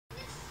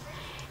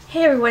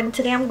Hey everyone,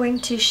 today I'm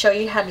going to show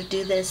you how to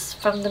do this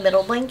from the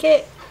middle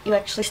blanket. You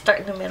actually start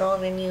in the middle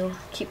and then you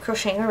keep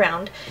crocheting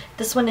around.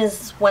 This one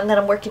is one that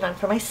I'm working on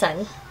for my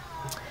son.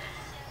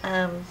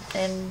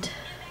 And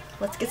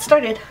let's get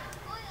started.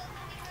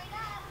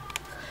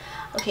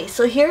 Okay,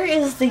 so here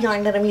is the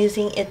yarn that I'm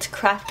using. It's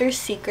Crafter's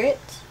Secret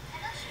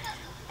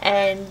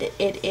and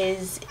it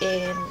is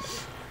in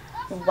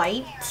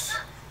white.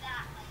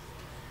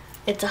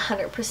 It's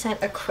 100%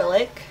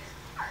 acrylic.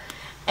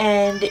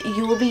 And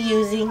you will be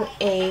using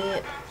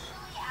an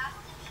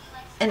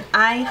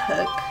eye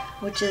hook,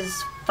 which is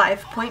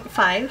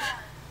 5.5.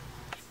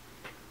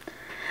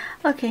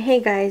 Okay, hey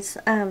guys,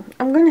 I'm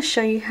going to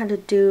show you how to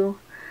do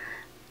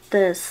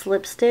the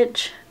slip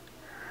stitch.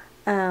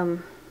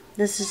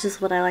 This is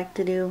just what I like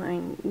to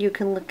do. You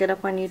can look it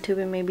up on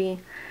YouTube and maybe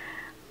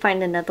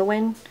find another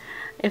one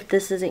if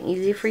this isn't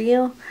easy for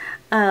you.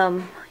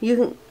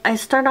 I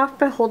start off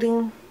by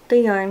holding the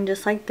yarn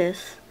just like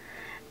this,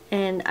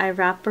 and I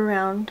wrap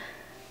around,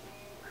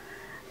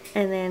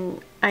 and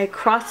then I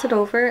cross it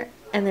over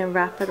and then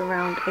wrap it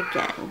around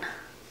again.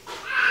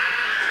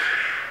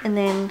 And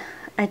then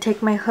I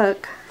take my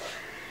hook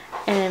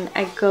and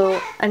I go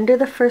under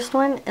the first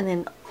one and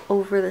then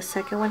over the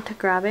second one to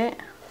grab it.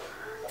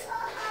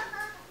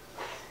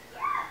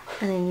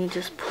 And then you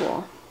just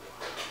pull.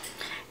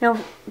 Now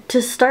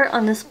to start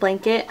on this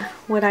blanket,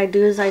 what I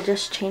do is I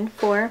just chain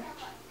 4.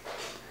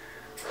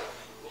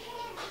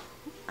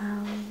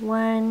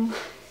 1,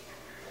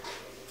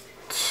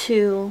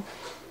 2,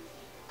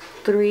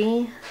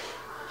 3,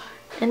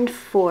 and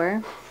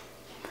 4.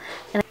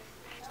 And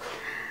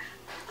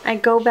I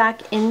go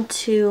back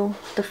into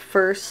the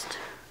first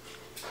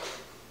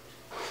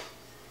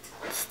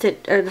stitch,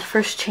 or the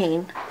first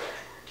chain,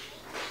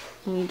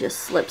 and you just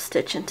slip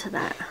stitch into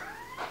that.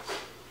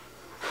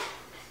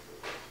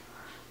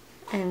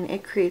 And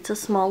it creates a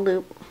small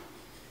loop.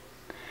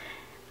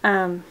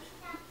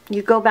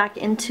 You go back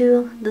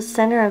into the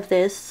center of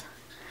this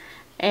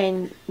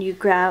and you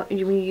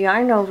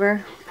yarn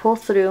over, pull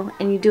through,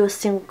 and you do a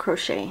single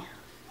crochet.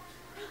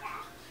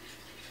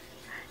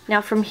 Now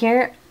from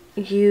here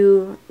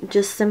you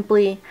just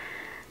simply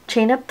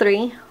chain up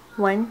 3,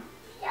 1,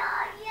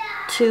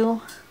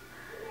 2,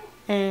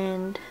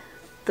 and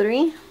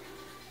 3,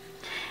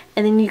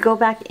 and then you go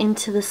back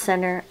into the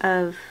center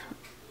of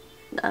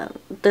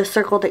the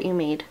circle that you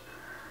made,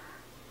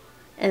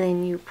 and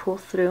then you pull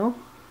through,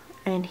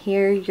 and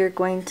here you're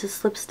going to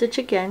slip stitch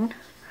again,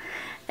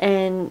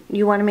 and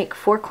you want to make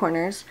 4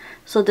 corners.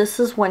 So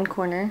this is 1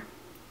 corner.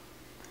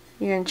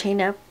 You're going to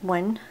chain up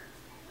 1,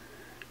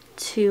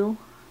 2,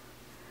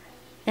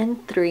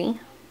 and 3,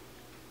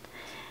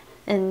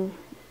 and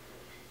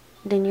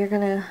then you're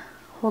going to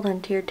hold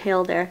on to your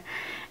tail there.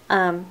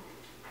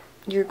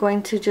 You're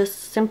going to just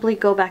simply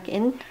go back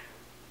in,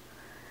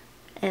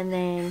 and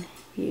then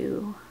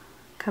you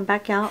come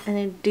back out and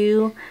then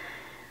do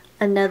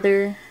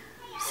another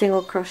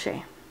single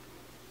crochet.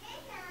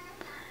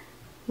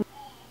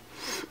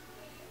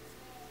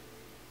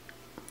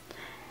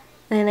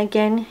 Then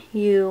again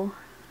you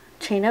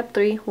chain up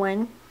 3,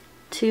 1,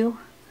 2,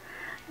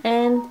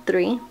 and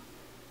 3,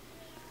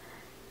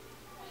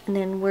 and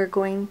then we're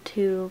going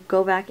to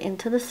go back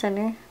into the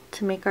center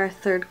to make our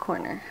 3rd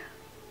corner.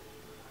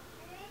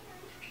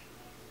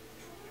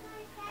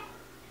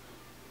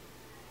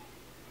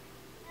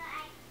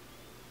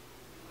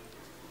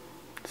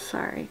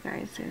 Sorry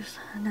guys, there's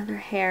another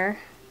hair.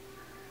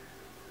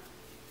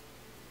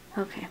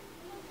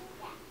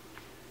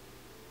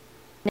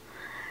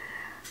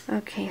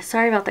 Okay,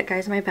 sorry about that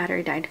guys, my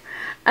battery died.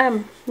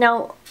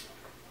 Now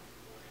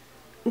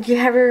you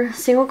have your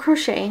single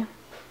crochet,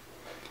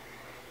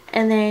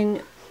 and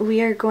then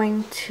we are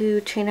going to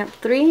chain up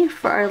 3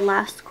 for our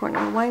last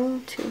corner.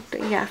 1, 2,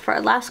 3, yeah, for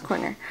our last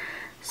corner.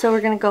 So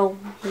we're gonna go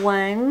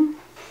 1,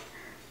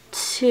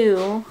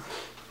 2,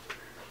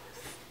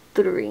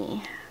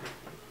 3.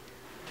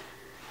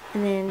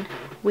 And then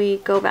we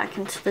go back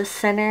into the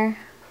center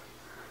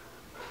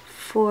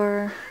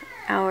for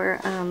our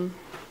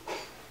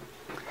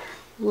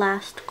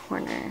last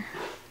corner.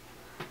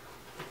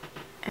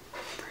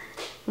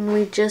 And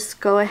we just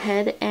go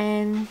ahead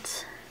and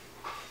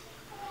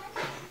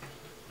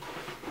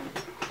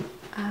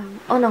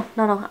oh no,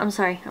 I'm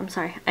sorry.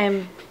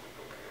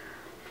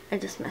 I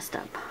just messed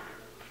up.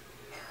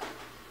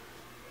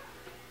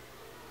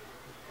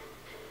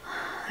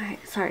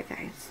 Alright, sorry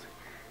guys.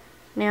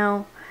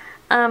 Now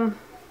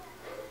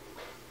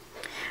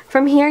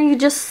from here you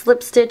just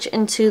slip stitch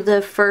into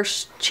the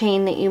first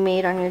chain that you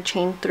made on your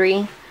chain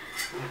 3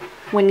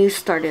 when you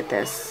started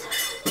this.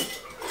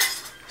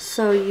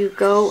 So you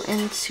go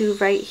into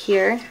right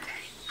here,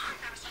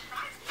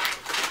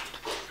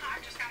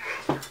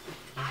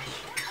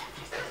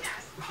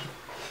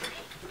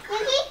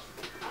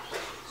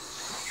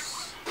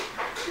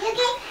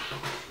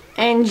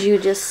 and you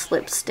just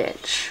slip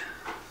stitch.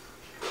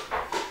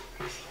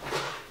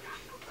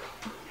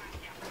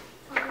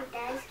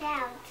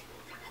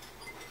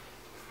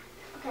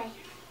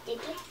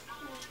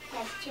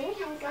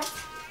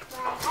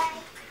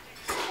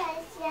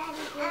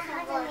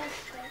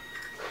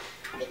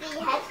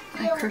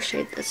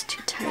 crocheted this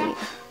too tight.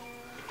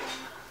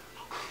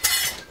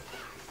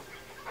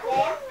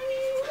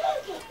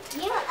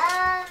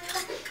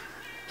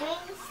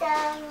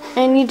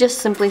 And you just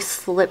simply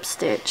slip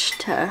stitch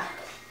to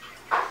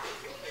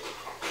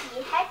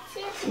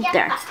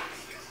there.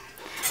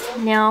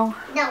 Now,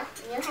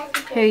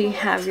 here you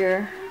have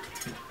your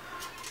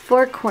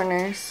 4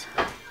 corners.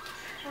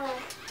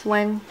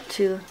 1,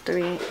 2,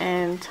 3,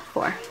 and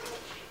 4.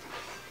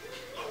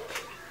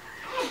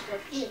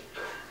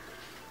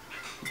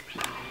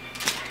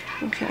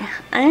 Okay,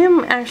 I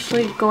am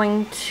actually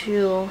going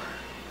to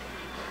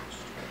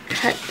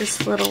cut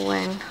this little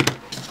one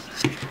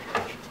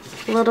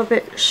a little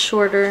bit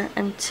shorter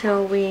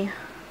until we,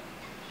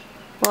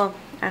 well,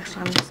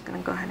 actually I'm just going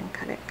to go ahead and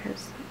cut it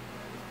because,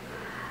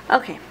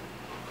 okay.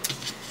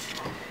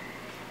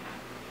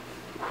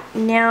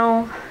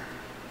 Now,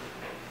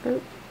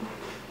 oops.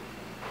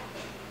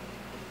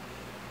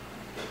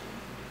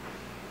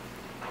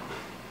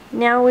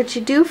 Now what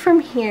you do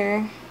from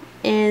here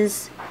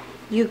is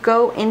you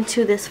go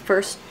into this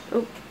first,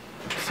 oh,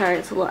 sorry,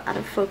 it's a little out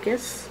of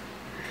focus.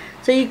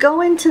 So you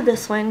go into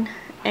this one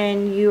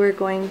and you are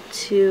going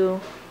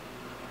to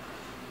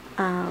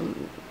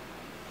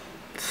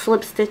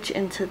slip stitch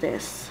into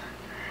this,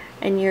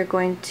 and you're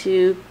going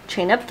to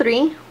chain up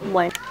 3,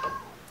 1.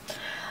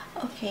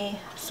 Okay,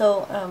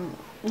 so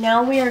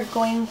now we are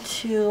going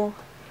to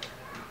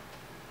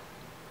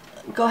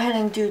go ahead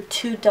and do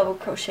 2 double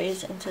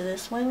crochets into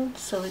this one.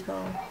 So we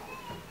go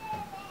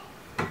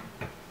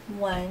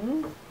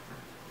 1,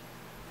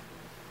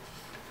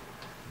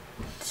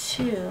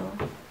 2,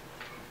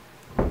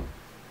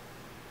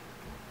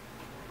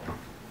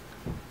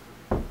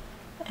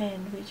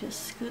 and we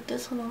just scoot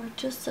this one over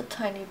just a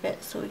tiny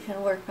bit so we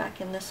can work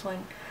back in this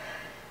one.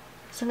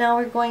 So now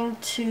we're going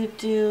to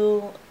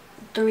do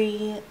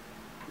 3,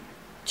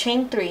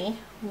 chain 3,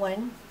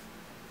 1,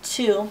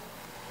 2,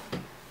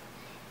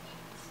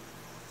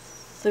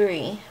 3,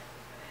 and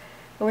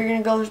we're going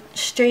to go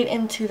straight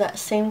into that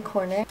same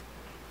corner,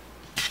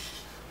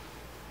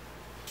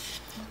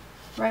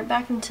 right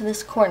back into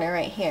this corner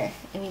right here,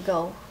 and you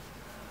go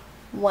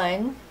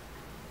 1,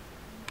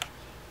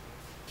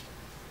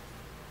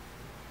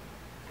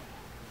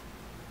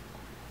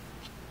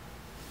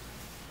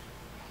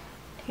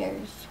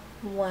 here's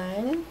 1,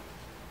 and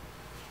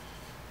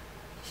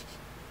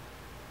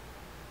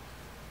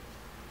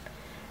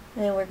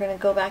then we're going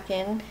to go back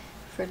in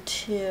for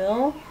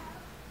 2,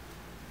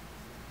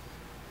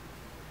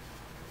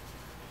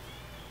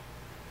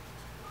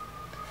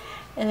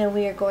 and then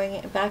we are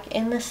going back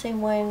in the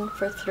same one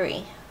for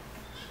 3.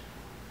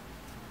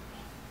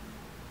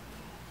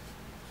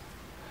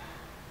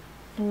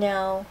 And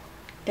now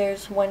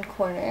there's 1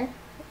 corner,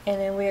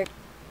 and then we're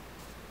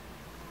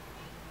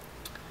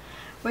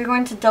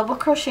going to double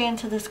crochet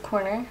into this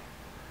corner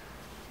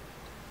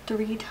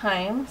 3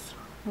 times.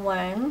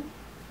 1,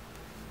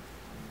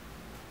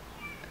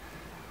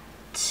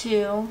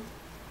 2,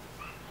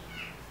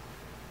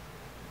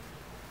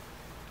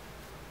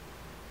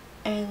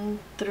 and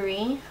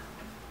 3.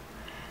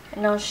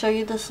 And I'll show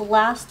you this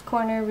last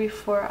corner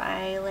before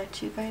I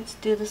let you guys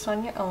do this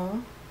on your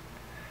own.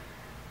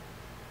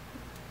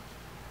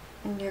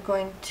 And you're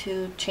going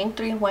to chain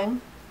 3,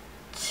 1,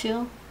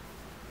 2,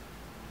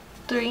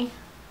 3,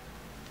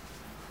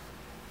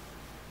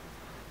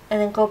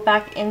 and then go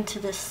back into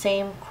the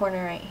same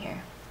corner right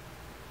here.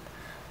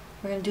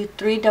 We're going to do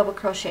 3 double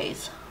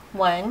crochets.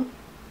 1,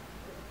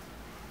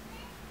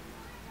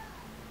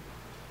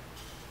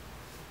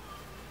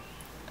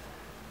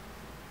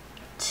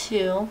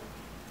 2,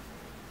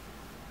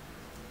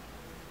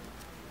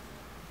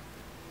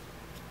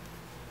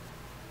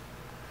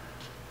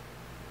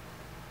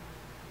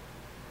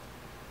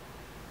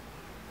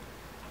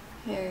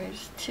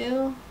 here's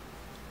 2,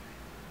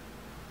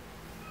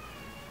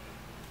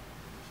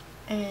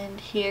 and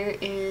here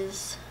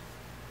is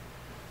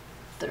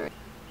 3.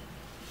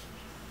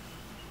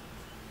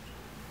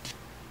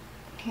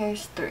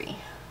 Here's 3.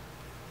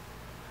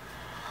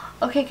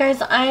 Okay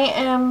guys, I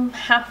am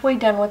halfway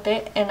done with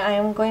it, and I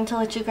am going to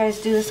let you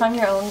guys do this on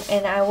your own,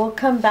 and I will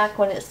come back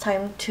when it's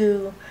time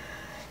to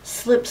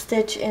slip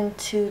stitch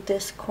into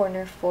this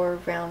corner for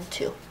round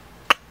 2.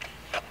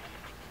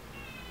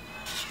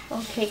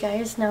 Okay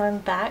guys, now I'm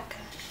back,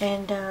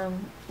 and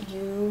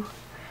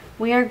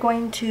we are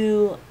going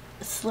to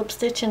slip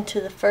stitch into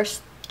the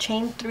first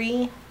chain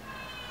 3,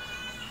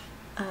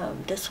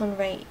 this one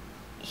right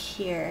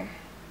here.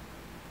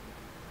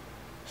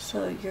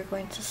 So you're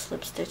going to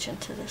slip stitch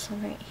into this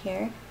one right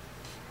here.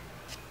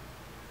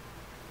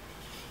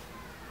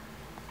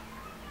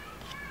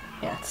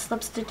 Yeah,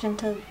 slip stitch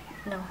into,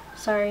 no,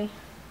 sorry.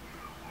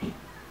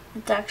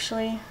 It's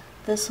actually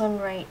this one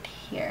right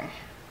here.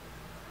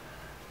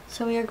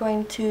 So we are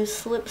going to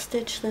slip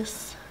stitch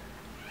this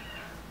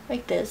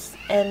like this,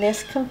 and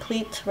this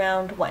completes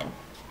round 1.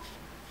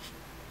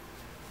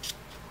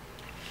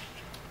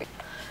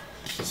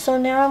 So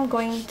now I'm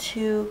going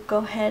to go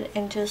ahead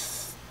and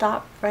just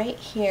stop right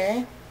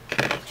here,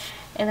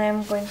 and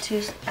I'm going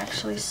to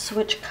actually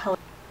switch color.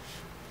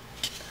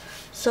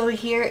 So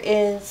here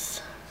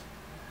is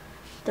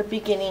the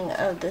beginning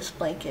of this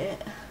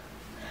blanket.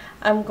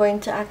 I'm going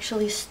to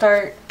actually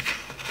start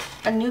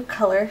a new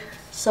color.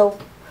 So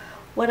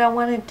what I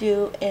want to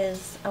do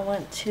is I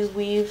want to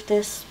weave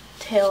this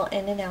tail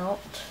in and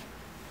out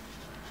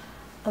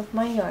of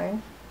my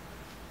yarn.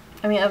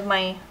 Of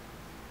my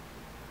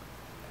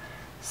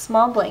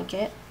small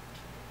blanket.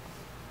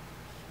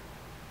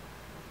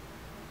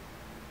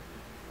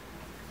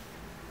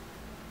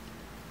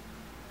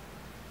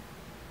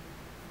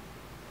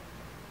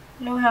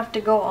 You don't have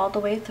to go all the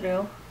way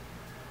through,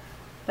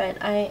 but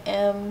I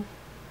am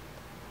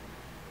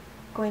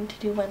going to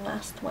do one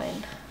last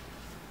one.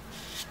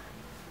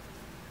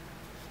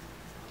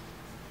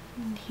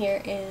 And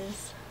here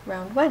is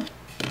round 1.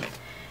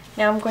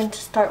 Now I'm going to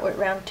start with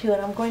round 2,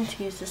 and I'm going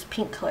to use this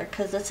pink color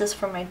because this is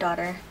for my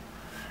daughter,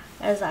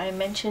 as I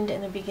mentioned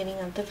in the beginning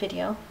of the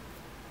video.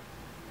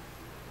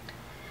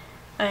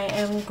 I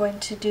am going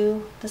to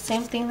do the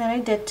same thing that I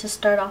did to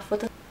start off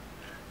with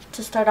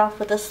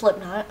a slip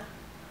knot.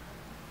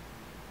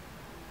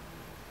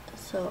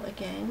 So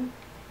again,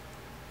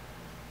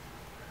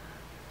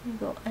 you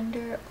go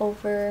under,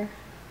 over,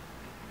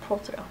 pull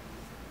through.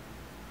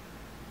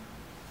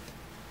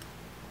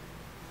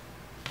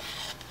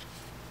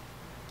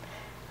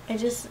 I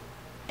just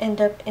end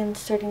up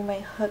inserting my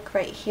hook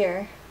right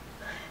here.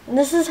 And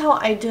this is how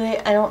I do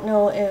it. I don't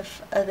know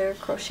if other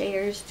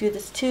crocheters do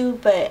this too,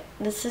 but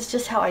this is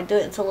just how I do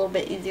it. It's a little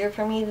bit easier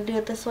for me to do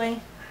it this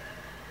way.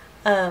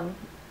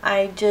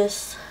 I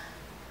just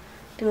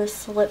do a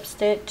slip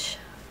stitch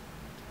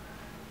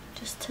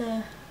just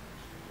to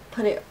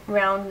put it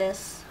around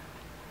this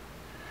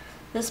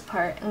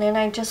part, and then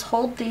I just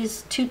hold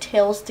these two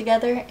tails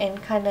together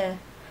and kind of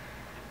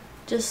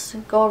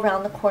just go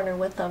around the corner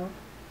with them.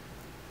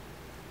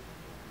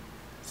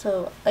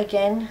 So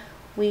again,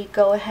 we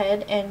go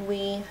ahead and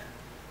we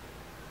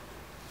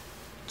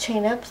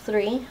chain up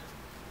 3,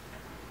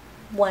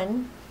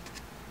 1,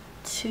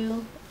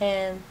 2,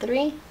 and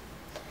 3,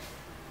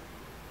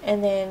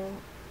 and then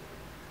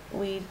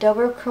we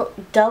double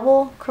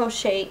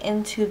crochet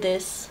into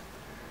this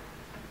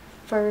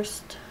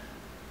first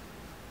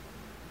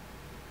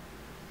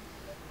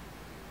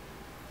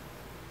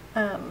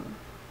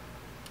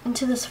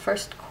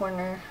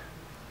corner.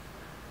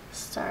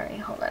 Sorry,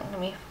 hold on, let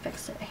me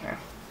fix it here.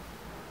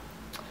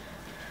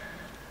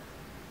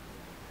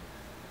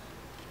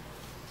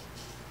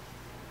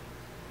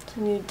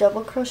 So you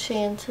double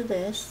crochet into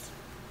this,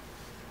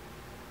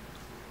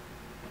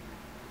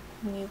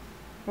 and you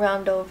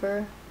round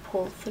over,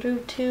 pull through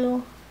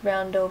 2,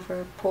 round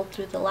over, pull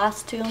through the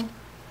last 2, and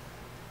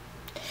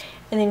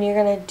then you're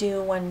going to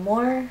do one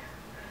more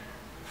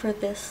for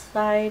this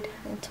side.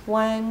 It's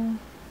 1,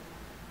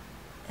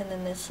 and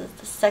then this is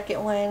the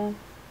second one.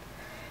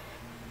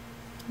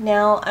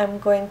 Now I'm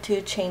going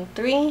to chain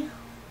 3,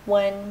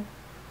 1,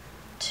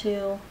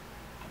 2,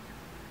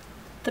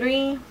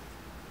 3,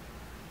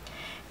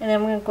 and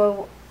I'm going to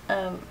go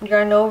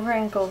yarn over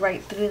and go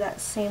right through that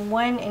same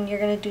one, and you're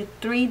going to do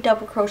 3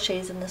 double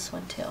crochets in this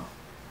one too,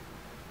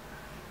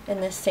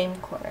 in this same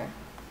corner.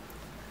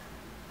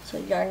 So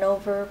yarn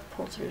over,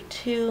 pull through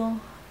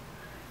 2,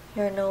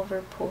 yarn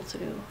over, pull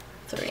through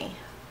 3,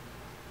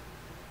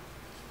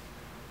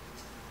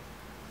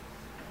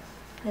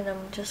 and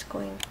I'm just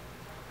going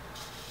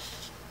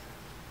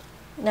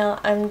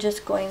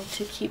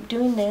to keep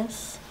doing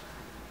this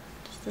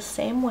just the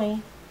same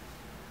way.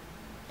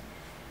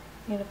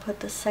 I'm going to put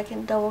the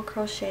second double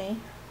crochet,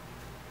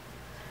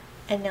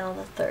 and now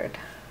the third.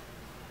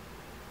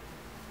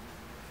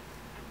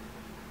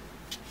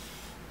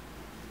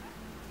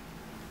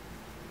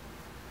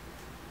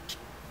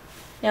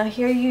 Now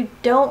here you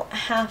don't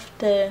have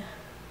to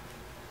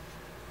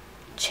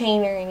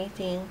chain or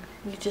anything.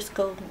 You just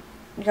go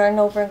yarn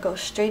over and go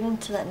straight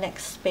into that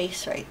next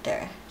space right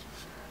there.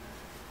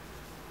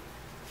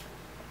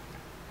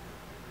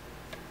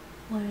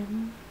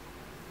 1,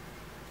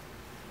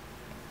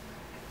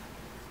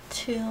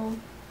 2,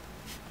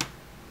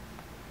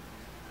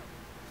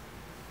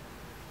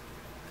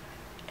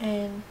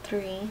 and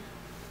 3.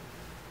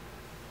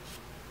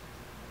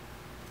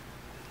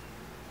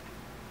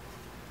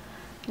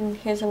 And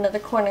here's another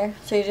corner,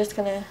 so you're just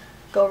gonna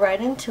go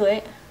right into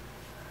it.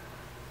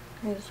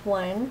 Here's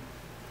 1,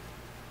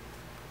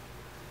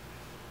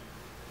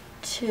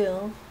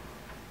 2,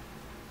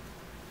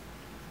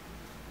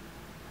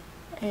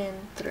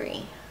 and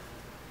 3.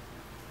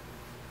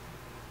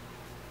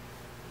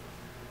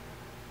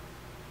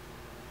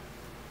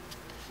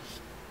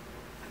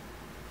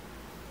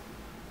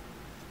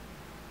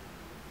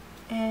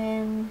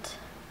 And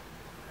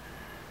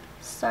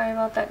sorry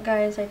about that,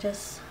 guys, I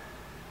just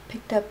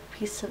picked up a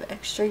piece of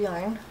extra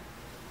yarn.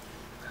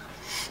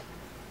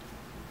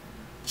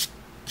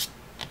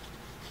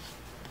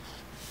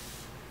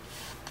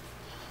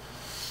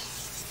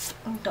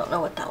 Don't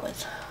know what that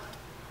was.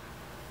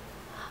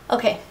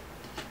 Okay,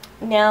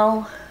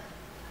 now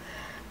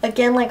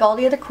again, like all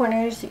the other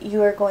corners,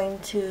 you are going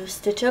to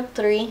stitch up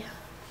 3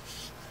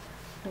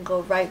 and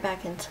go right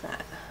back into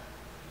that.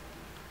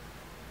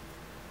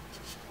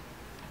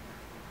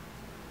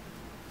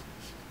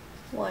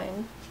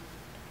 One,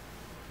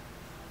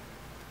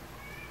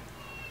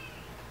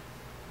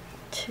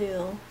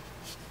 2,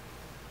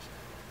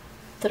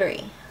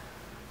 3.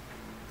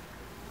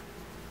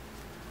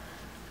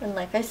 And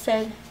like I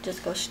said,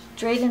 just go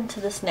straight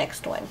into this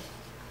next one.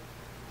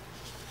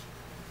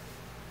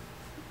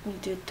 You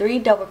do 3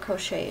 double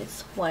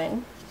crochets.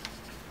 1,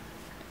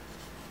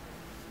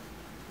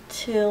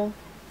 2,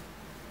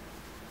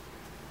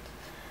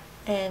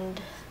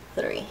 and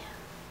 3.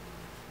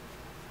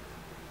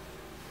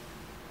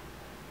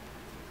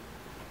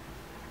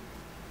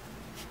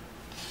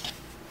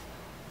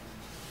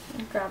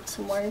 Grab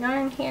some more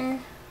yarn here.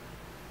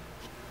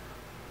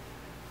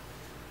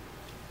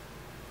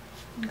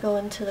 Go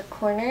into the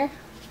corner.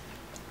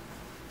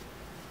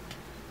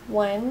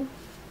 1,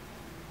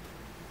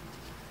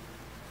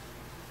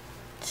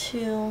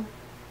 2,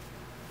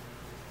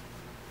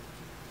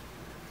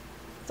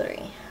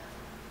 3.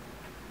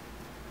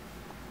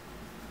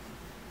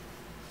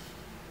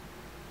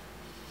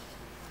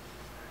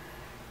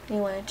 You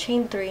want to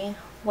chain 3.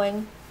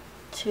 1,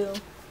 2,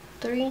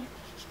 3.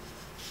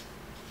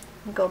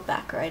 And go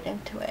back right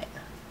into it.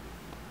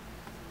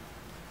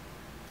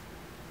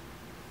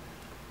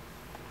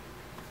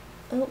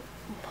 Oh,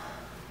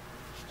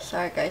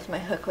 sorry guys, my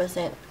hook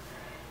wasn't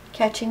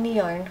catching the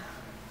yarn.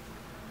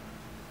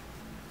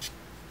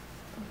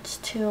 It's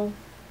 2,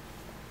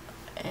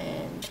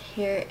 and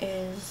here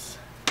is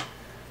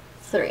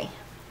 3.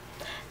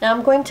 Now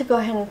I'm going to go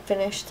ahead and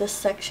finish this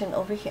section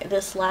over here,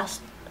 this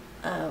last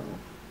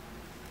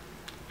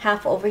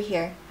half over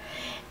here,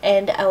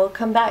 and I will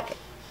come back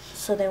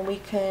so then we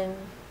can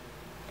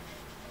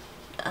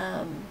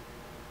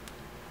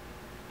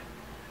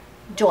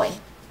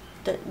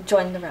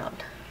join the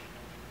round.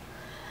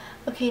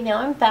 Okay, now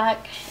I'm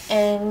back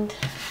and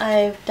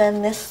I've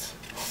done this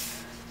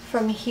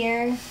from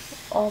here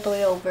all the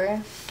way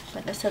over,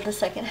 like I said, the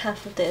second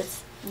half of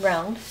this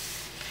round.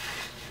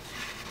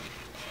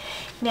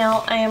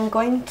 Now I am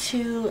going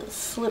to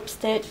slip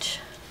stitch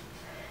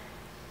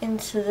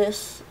into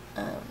this,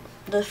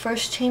 the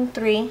first chain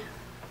 3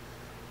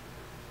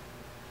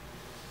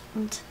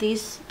 into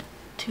these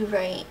 2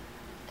 right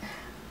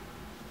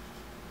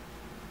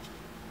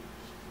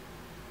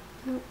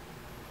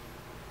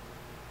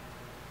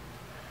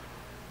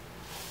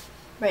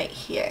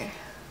here.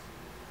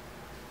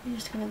 I'm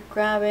just gonna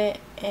grab it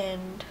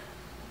and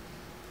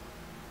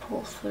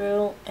pull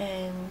through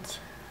and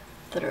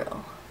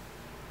through.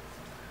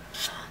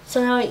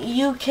 So now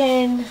you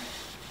can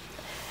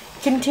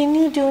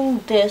continue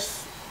doing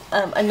this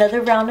another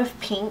round of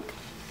pink,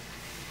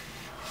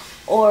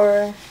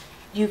 or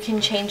you can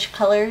change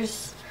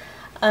colors.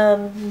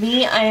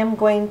 Me, I am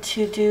going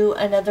to do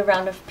another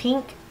round of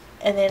pink,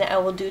 and then I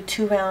will do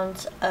 2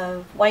 rounds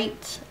of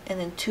white and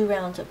then 2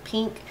 rounds of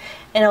pink,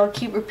 and I'll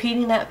keep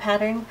repeating that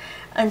pattern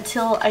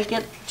until I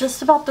get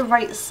just about the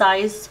right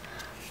size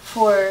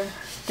for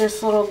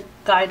this little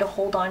guy to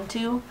hold on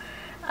to.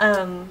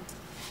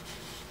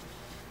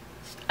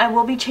 I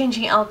will be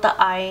changing out the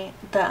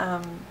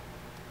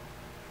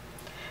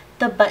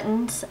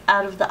buttons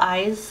out of the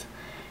eyes,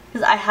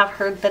 because I have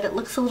heard that it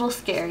looks a little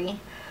scary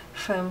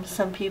from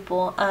some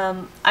people.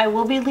 I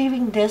will be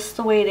leaving this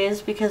the way it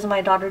is because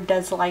my daughter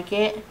does like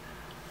it,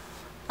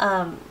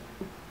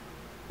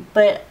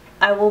 but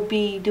I will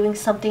be doing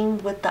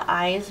something with the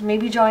eyes,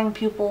 maybe drawing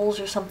pupils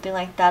or something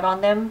like that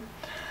on them.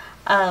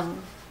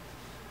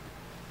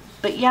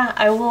 But yeah,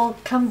 I will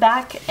come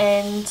back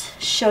and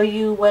show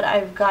you what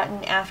I've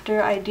gotten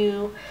after I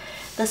do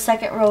the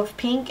second row of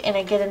pink and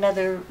I get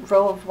another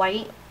row of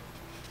white.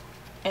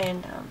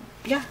 And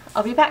yeah,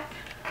 I'll be back.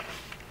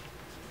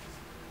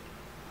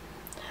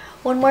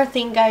 One more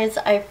thing, guys,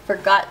 I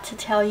forgot to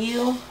tell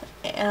you.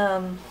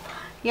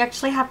 You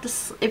actually have to,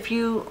 if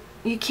you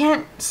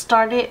can't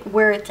start it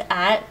where it's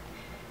at.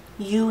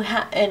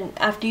 And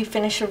after you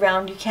finish a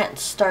round, you can't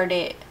start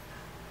it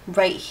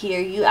right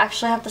here. You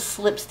actually have to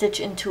slip stitch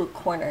into a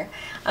corner.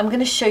 I'm going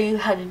to show you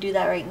how to do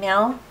that right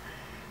now.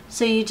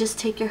 So you just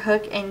take your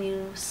hook and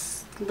you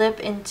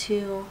slip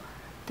into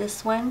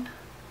this one,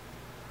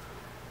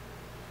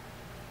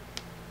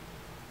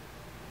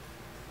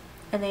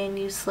 and then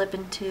you slip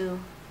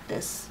into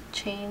this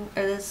chain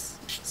or this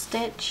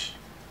stitch.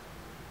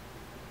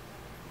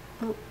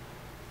 Oop.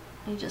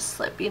 You just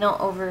slip, you don't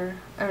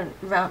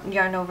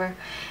yarn over.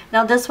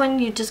 Now this one,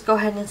 you just go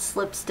ahead and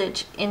slip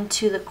stitch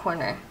into the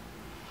corner.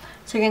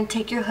 So you're going to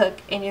take your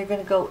hook and you're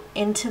going to go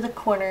into the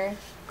corner,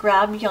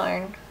 grab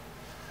yarn,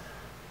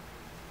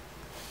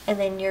 and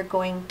then you're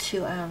going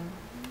to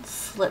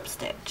slip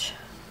stitch.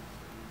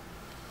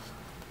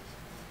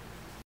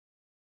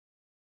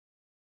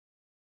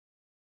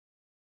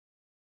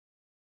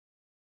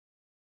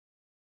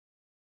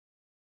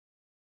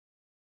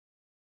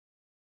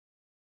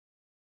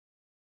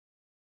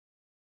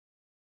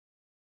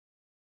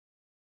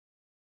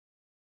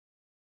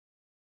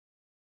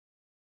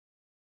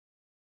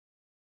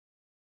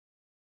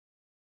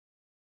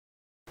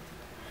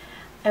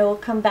 I will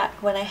come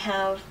back when I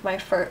have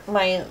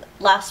my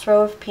last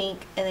row of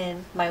pink and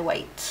then my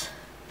white.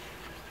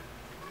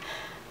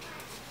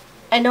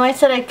 I know I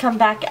said I'd come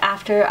back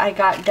after I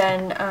got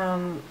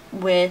done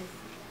with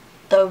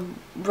the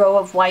row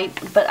of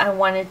white, but I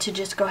wanted to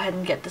just go ahead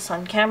and get this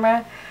on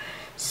camera.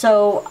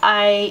 So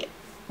I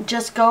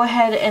just go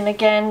ahead and,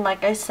 again,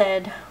 like I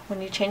said,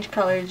 when you change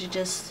colors, you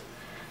just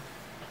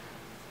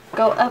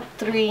go up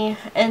 3,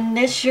 and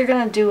this you're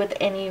gonna do with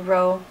any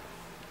row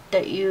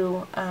that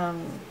you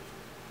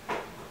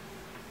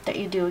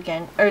do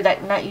again, or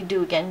that not you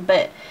do again,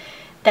 but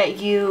that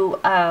you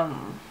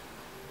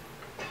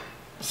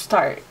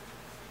start.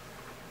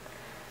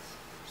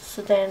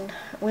 So then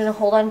I'm going to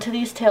hold on to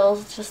these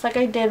tails just like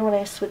I did when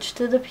I switched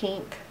to the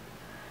pink,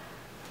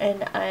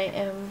 and I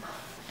am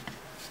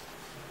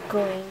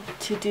going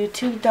to do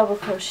 2 double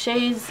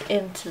crochets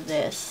into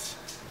this.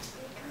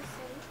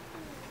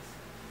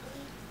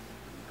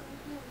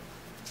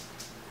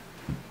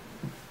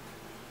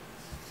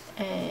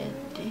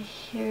 And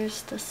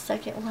here's the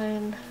second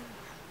one.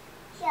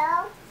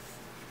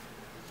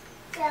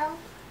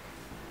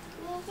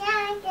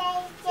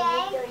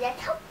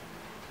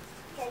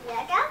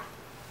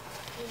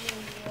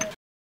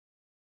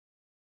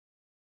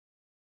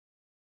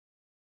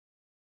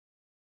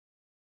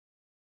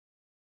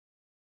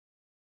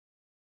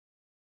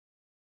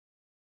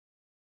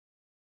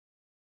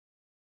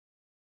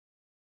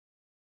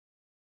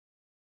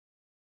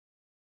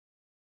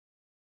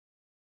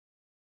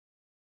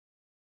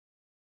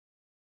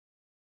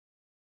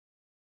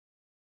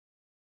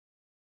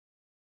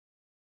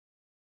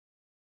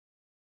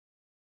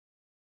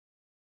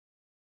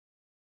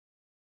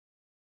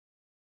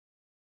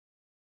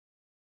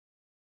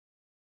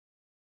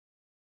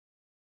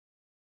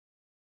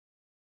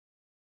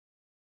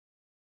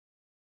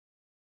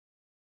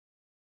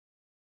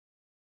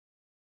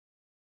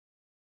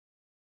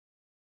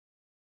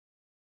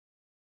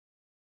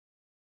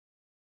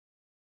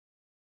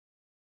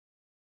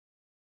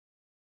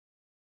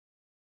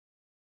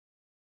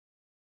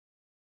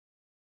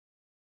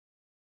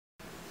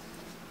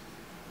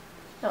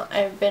 Now,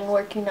 I've been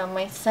working on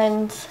my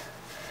son's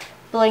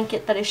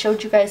blanket that I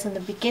showed you guys in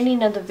the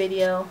beginning of the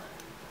video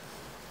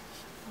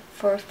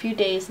for a few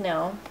days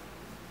now,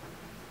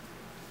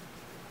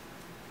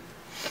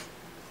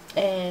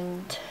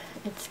 and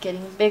it's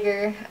getting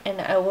bigger,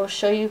 and I will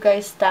show you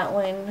guys that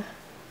one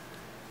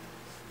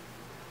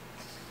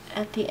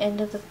at the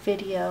end of the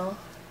video.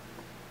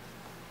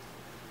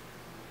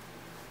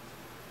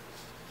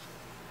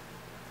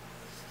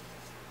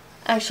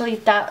 Actually,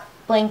 that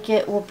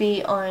blanket will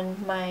be on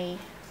my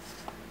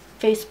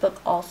Facebook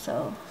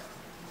also.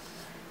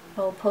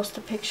 I will post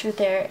a picture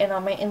there, and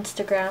on my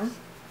Instagram.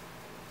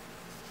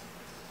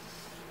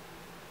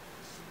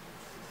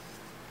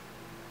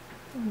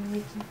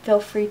 You can feel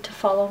free to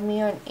follow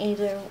me on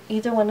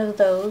either one of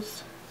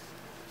those.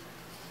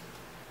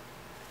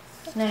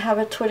 And I have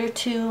a Twitter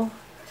too.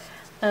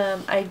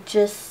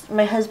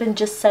 My husband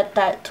just set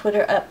that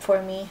Twitter up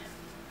for me,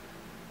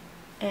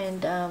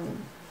 and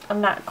I'm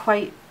not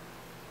quite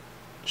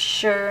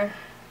sure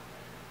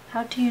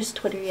how to use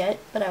Twitter yet,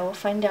 but I will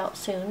find out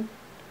soon.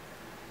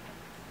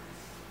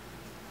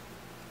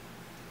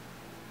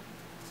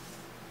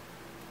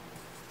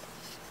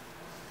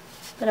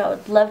 But I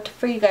would love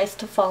for you guys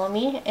to follow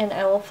me, and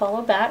I will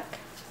follow back.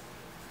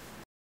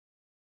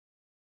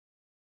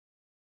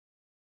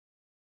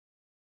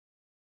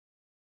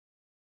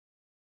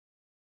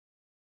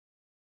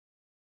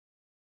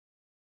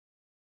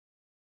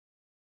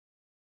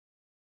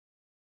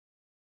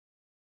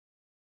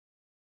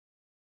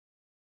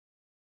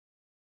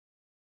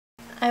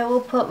 I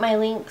will put my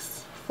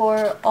links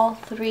for all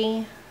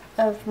 3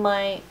 of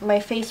my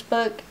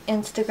Facebook,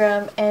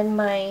 Instagram, and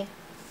my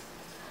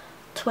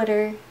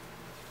Twitter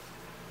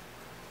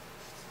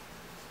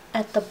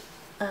at the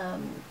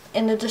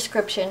in the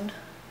description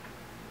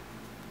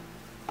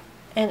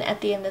and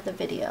at the end of the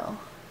video.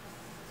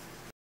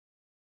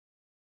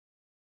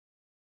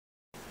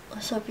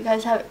 So if you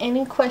guys have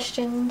any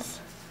questions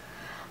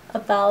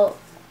about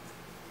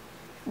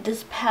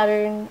this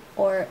pattern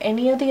or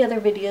any of the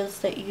other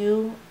videos that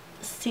you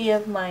see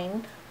of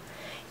mine,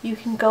 you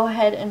can go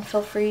ahead and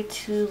feel free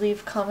to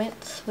leave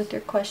comments with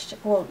your question.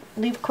 Well,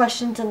 leave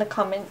questions in the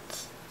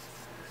comments,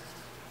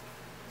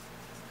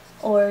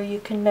 or you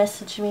can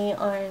message me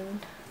on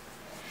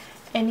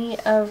any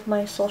of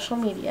my social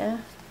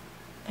media,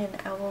 and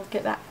I will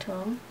get back to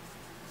them.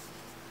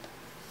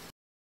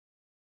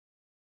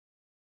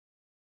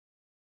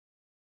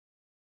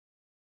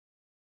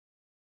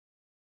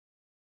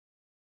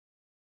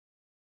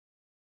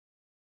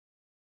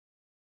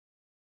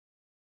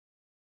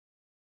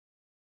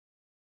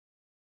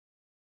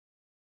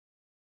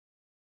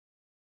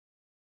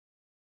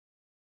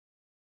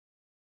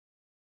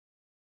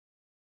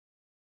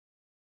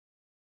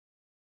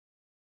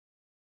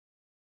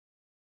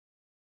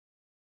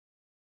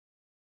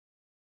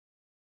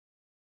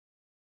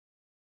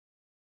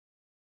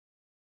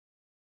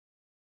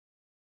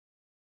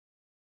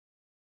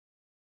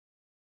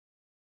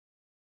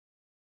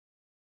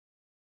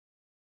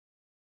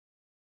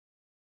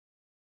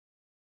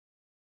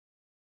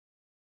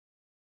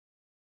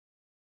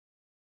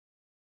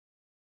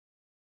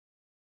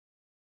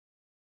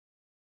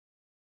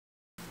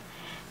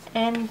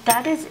 And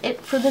that is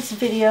it for this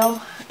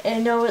video. I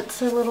know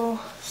it's a little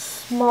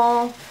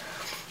small,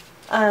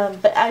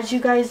 but as you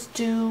guys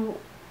do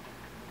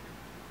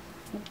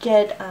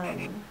get,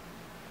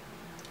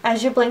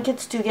 as your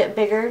blankets do get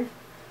bigger,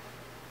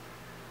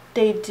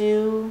 they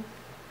do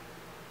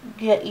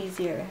get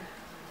easier.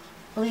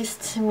 At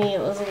least to me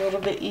it was a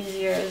little bit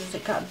easier as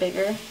it got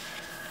bigger.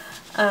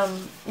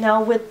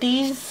 Now with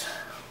these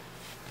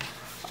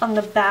on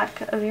the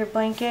back of your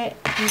blanket,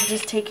 you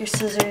just take your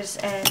scissors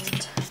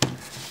and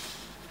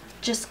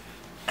just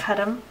cut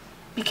them.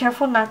 Be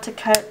careful not to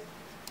cut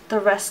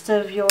the rest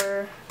of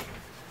your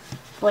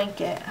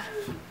blanket.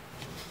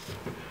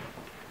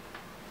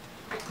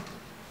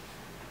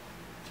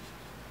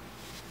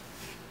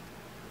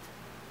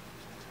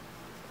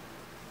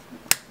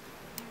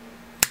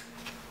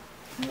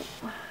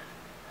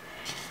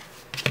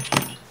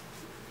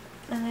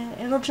 And then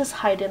it'll just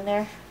hide in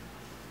there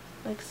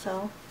like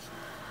so.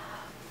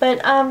 But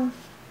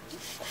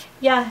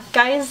yeah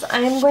guys, I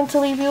am going to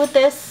leave you with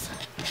this.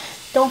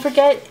 Don't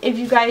forget, if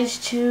you guys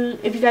do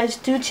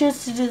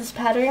choose to do this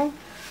pattern,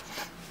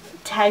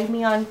 tag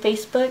me on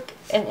Facebook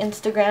and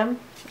Instagram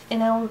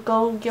and I will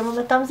go give them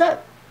a thumbs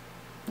up.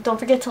 Don't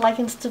forget to like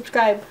and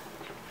subscribe.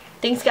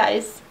 Thanks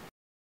guys.